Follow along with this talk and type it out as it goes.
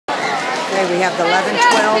Okay, we have the 11,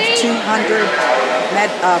 12, 200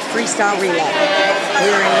 freestyle relay. We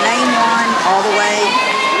are in lane 1 all the way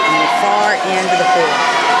on the far end of the field.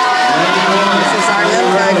 This is our little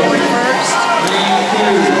guy going first.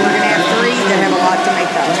 So we're going to have 3 that have a lot to make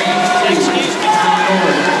up.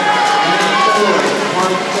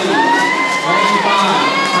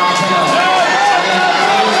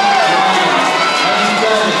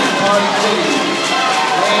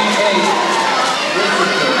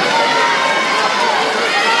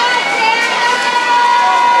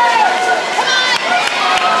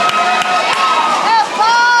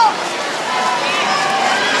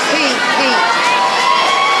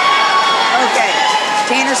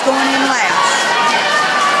 Tanner's going in last.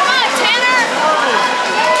 Come on, Tanner!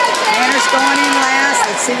 Tanner's going in last.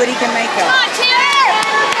 Let's see what he can make up. Come on, Tanner!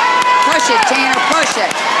 Push it, Tanner, push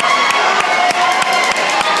it.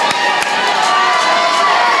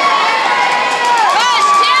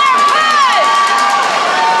 Push, Tanner, push!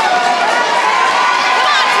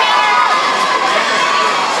 Come on, Tanner!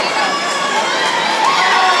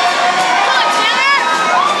 Come on, Tanner!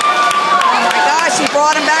 Oh my gosh, he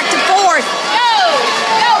brought him back to 4th.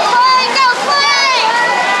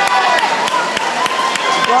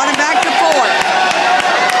 Brought him back to 4th.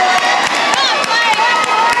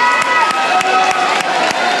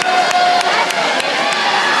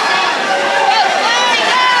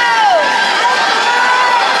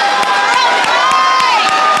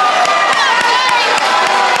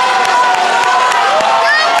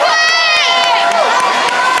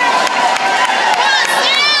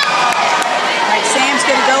 Sam's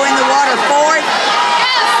going to go in the water 4th.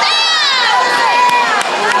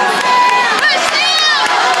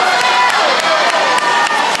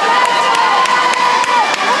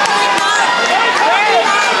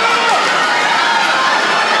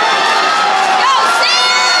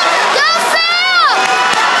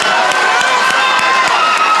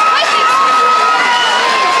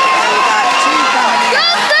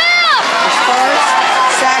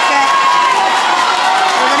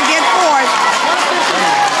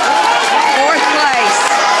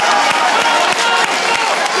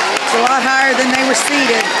 Higher than they were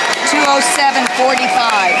seated. 207.45.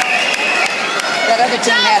 That other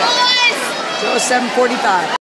team had it. 207.45.